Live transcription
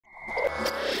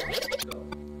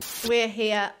We're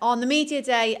here on the media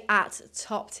day at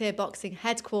Top Tier Boxing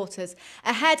headquarters,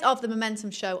 ahead of the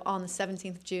Momentum show on the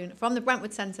 17th of June from the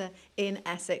Brentwood Centre in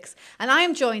Essex. And I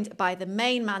am joined by the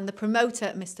main man, the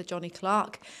promoter, Mr. Johnny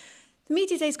Clark. The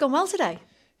media day's gone well today.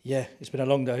 Yeah, it's been a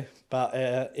long day, but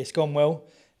it's gone well.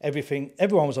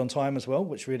 Everyone was on time as well,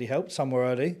 which really helped. Some were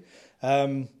early.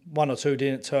 One or two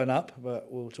didn't turn up,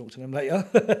 but we'll talk to them later.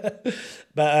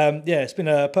 But yeah, it's been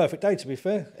a perfect day, to be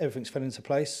fair. Everything's fell into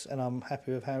place, and I'm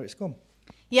happy with how it's gone.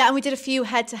 Yeah, and we did a few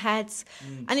head-to-heads,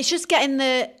 and it's just getting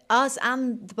us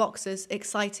and the boxers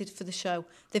excited for the show.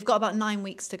 They've got about 9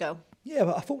 weeks to go. Yeah,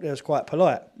 but I thought they was quite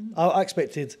polite. I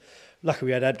expected, luckily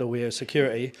we had Abdul here,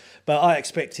 security, but I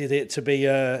expected it to be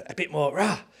a bit more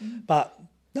rah. But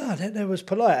no, they was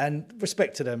polite, and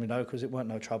respect to them, you know, because it weren't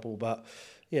no trouble. But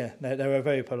yeah, they were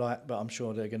very polite, but I'm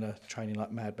sure they're going to train you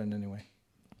like madmen anyway.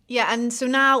 Yeah, and so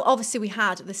now, obviously, we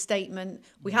had the statement,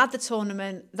 we had the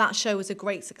tournament, that show was a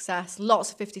great success,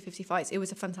 lots of 50-50 fights, it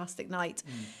was a fantastic night.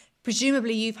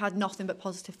 Presumably, you've had nothing but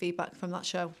positive feedback from that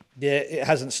show. Yeah, it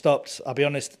hasn't stopped. I'll be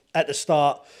honest, at the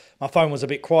start, my phone was a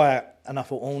bit quiet, and I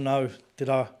thought, oh no, did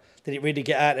it really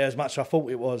get out there as much as I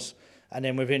thought it was? And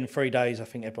then within 3 days, I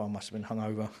think everyone must have been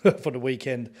hungover for the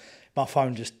weekend. My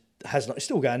phone just has not. It's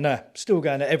still going there. Still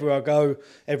going there. Everywhere I go,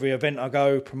 every event I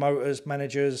go, promoters,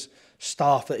 managers,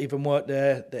 staff that even work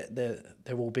there,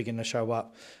 they're all bigging the show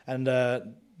up. And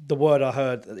the word I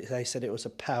heard, they said it was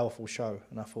a powerful show.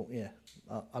 And I thought, yeah,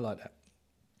 I like that.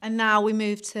 And now we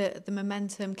move to the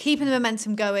momentum, keeping the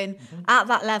momentum going at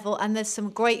that level. And there's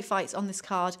some great fights on this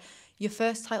card. Your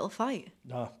first title fight.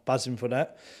 No, buzzing for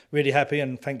that. Really happy,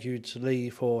 and thank you to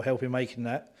Lee for helping making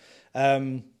that.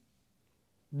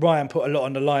 Ryan put a lot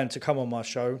on the line to come on my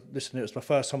show. Listen, it was my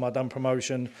first time I'd done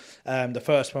promotion. The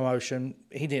first promotion,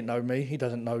 he didn't know me. He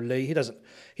doesn't know Lee. He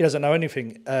doesn't know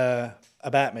anything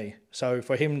about me. So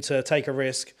for him to take a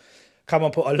risk, come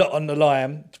and put a lot on the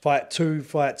line, fight 2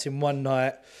 fights in one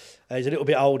night. He's a little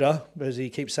bit older, as he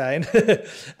keeps saying.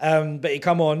 But he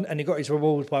come on and he got his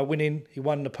reward by winning. He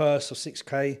won the purse of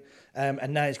 6K.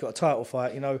 And now he's got a title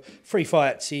fight. You know, 3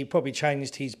 fights, he probably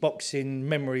changed his boxing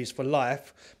memories for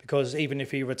life, because even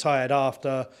if he retired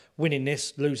after winning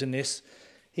this, losing this,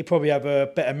 he'd probably have a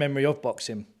better memory of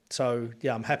boxing. So,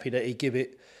 yeah, I'm happy that he give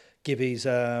it to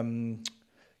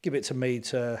me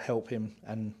to help him,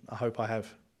 and I hope I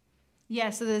have.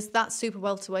 Yeah, so there's that super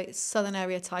welterweight Southern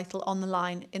Area title on the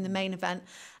line in the main event.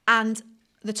 And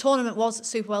the tournament was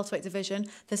super welterweight division.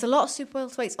 There's a lot of super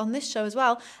welterweights on this show as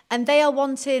well. And they are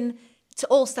wanting to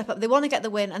all step up. They want to get the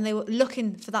win, and they were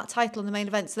looking for that title in the main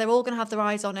event. So they're all going to have their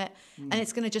eyes on it. And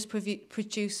it's going to just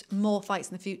produce more fights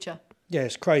in the future. Yeah,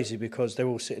 it's crazy because they're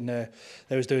all sitting there.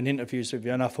 They was doing interviews with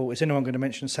you, and I thought, is anyone going to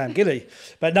mention Sam Gilly?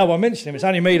 But no one mentioned him. It's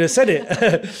only me that said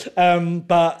it.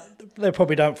 But they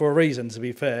probably don't for a reason, to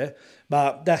be fair.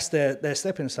 But that's their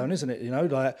stepping stone, isn't it? You know,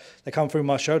 like they come through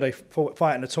my show, they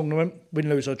fight in a tournament, win,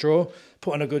 lose or draw,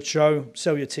 put on a good show,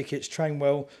 sell your tickets, train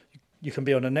well. You can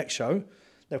be on the next show.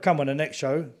 They'll come on the next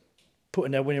show,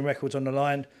 putting their winning records on the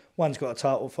line. One's got a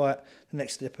title fight. The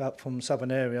next step up from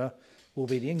Southern Area will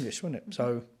be the English, won't it?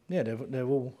 So yeah, they're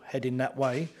all heading that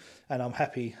way, and I'm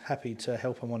happy to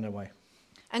help them on their way.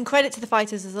 And credit to the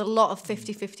fighters, there's a lot of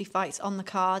 50-50 fights on the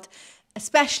card.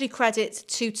 Especially credit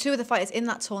to 2 of the fighters in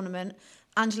that tournament,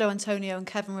 Angelo Antonio and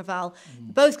Kevin Raval.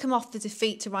 Both come off the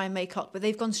defeat to Ryan Maycock, but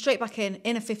they've gone straight back in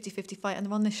a 50-50 fight, and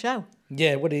they're on this show.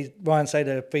 Yeah, what did Ryan say?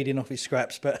 They're feeding off his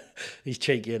scraps, but he's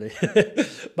cheeky, isn't he?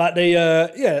 But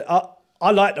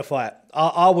I like the fight.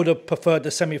 I would have preferred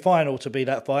the semi-final to be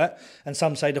that fight, and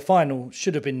some say the final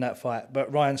should have been that fight, but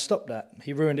Ryan stopped that.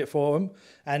 He ruined it for them,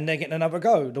 and they're getting another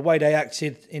go. The way they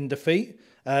acted in defeat,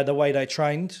 the way they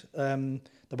trained, the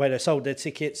way they sold their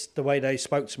tickets, the way they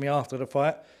spoke to me after the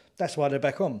fight, that's why they're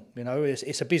back on. You know,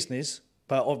 it's a business,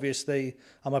 but obviously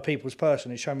I'm a people's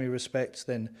person. You show me respect,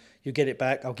 then you get it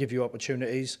back. I'll give you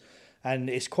opportunities. And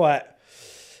it's quite...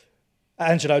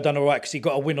 Angelo done all right because he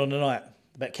got a win on the night,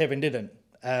 but Kevin didn't.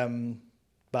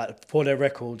 But for their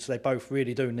records, they both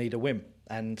really do need a win.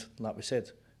 And like we said,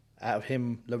 out of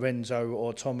him, Lorenzo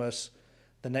or Thomas,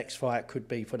 the next fight could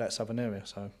be for that Southern Area,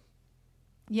 so...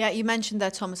 Yeah, you mentioned there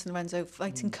Thomas and Lorenzo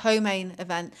fighting co-main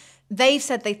event. They've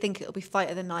said they think it'll be fight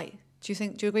of the night. Do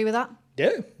you agree with that?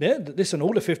 Yeah. Listen,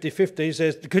 all the 50-50s,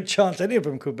 there's a good chance any of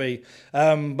them could be.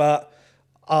 But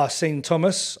I've seen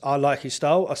Thomas. I like his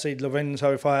style. I see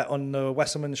Lorenzo fight on the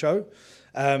Wasserman show.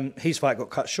 His fight got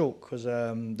cut short because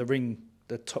the ring,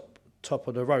 the top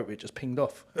of the rope, it just pinged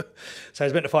off. So he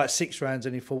was meant to fight 6 rounds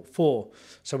and he fought 4.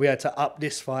 So we had to up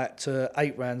this fight to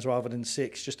 8 rounds rather than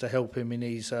 6, just to help him in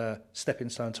his stepping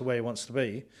stone to where he wants to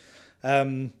be.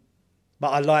 But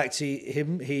I liked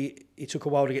him. He took a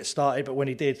while to get started, but when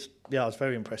he did, I was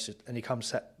very impressed. And he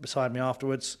sat beside me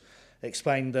afterwards,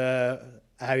 explained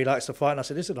how he likes to fight. And I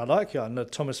said, listen, I like you. And the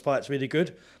Thomas fight's really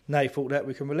good. Now he thought that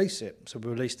we can release it. So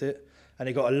we released it. And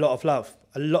he got a lot of love.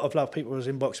 A lot of love. People was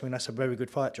inboxing me, that's a very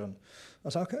good fight, John. I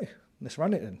was like, okay, let's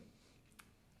run it then.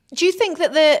 Do you think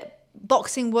that the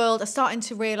boxing world are starting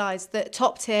to realise that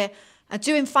top tier are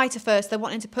doing fighter first, they're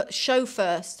wanting to put show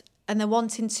first, and they're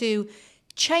wanting to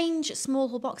change small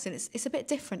hall boxing? It's a bit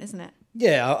different, isn't it?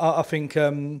 Yeah, I think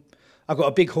I've got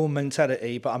a big hall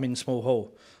mentality, but I'm in small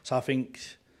hall. So I think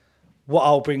what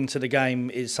I'll bring to the game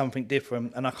is something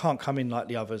different, and I can't come in like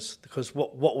the others, because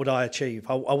what would I achieve?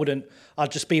 I wouldn't.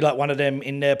 I'd just be like one of them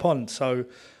in their pond. So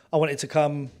I wanted to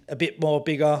come a bit more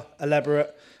bigger,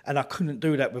 elaborate, and I couldn't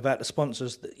do that without the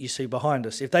sponsors that you see behind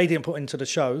us. If they didn't put into the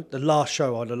show, the last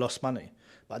show I'd have lost money.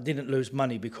 But I didn't lose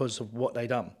money because of what they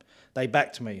done. They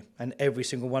backed me, and every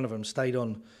single one of them stayed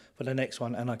on for the next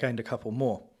one, and I gained a couple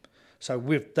more. So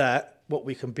with that, what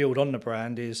we can build on the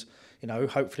brand is,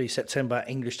 hopefully September,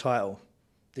 English title,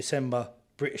 December,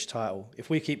 British title. If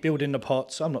we keep building the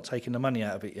pots, I'm not taking the money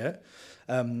out of it yet,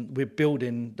 we're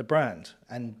building the brand.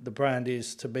 And the brand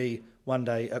is to be one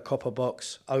day at Copper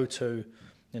Box, O2,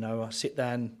 I sit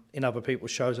down in other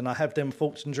people's shows and I have them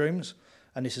thoughts and dreams.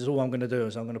 And this is all I'm going to do,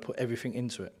 is I'm going to put everything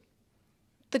into it.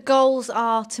 The goals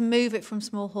are to move it from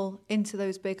small hall into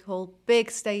those big hall, big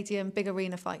stadium, big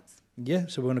arena fights. Yeah,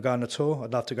 so we're going to go on a tour.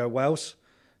 I'd love to go Wales,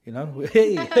 go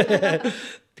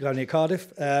near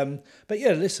Cardiff. But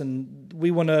yeah, listen,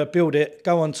 we want to build it,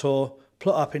 go on tour,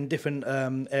 plot up in different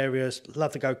areas.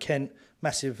 Love to go Kent,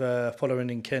 massive following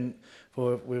in Kent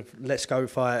with Let's Go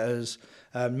fighters.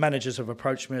 Managers have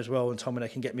approached me as well and told me they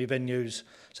can get me venues.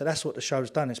 So that's what the show's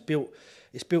done. It's built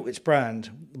its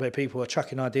brand, where people are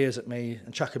chucking ideas at me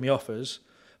and chucking me offers,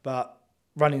 but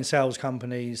running sales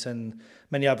companies and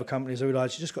many other companies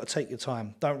realise you just got to take your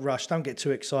time. Don't rush, don't get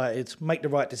too excited, make the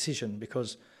right decision,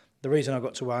 because the reason I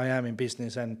got to where I am in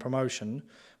business and promotion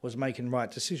was making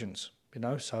right decisions,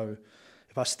 So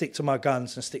if I stick to my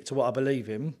guns and stick to what I believe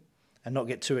in and not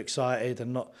get too excited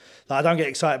and not... I don't get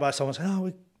excited by someone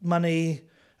saying, money,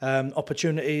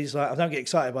 opportunities. I don't get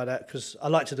excited by that, because I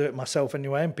like to do it myself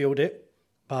anyway and build it.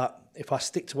 But if I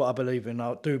stick to what I believe in,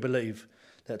 I do believe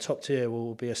that top tier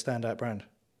will be a standout brand.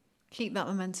 Keep that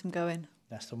momentum going.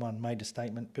 That's the one. Made a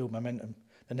statement, build momentum.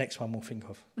 The next one we'll think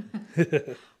of.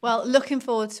 Well, looking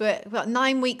forward to it. We've got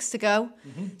 9 weeks to go.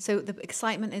 Mm-hmm. So the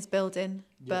excitement is building,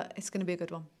 but it's going to be a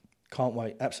good one. Can't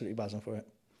wait. Absolutely buzzing for it.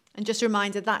 And just a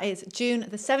reminder, that is June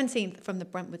the 17th from the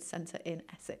Brentwood Centre in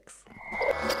Essex.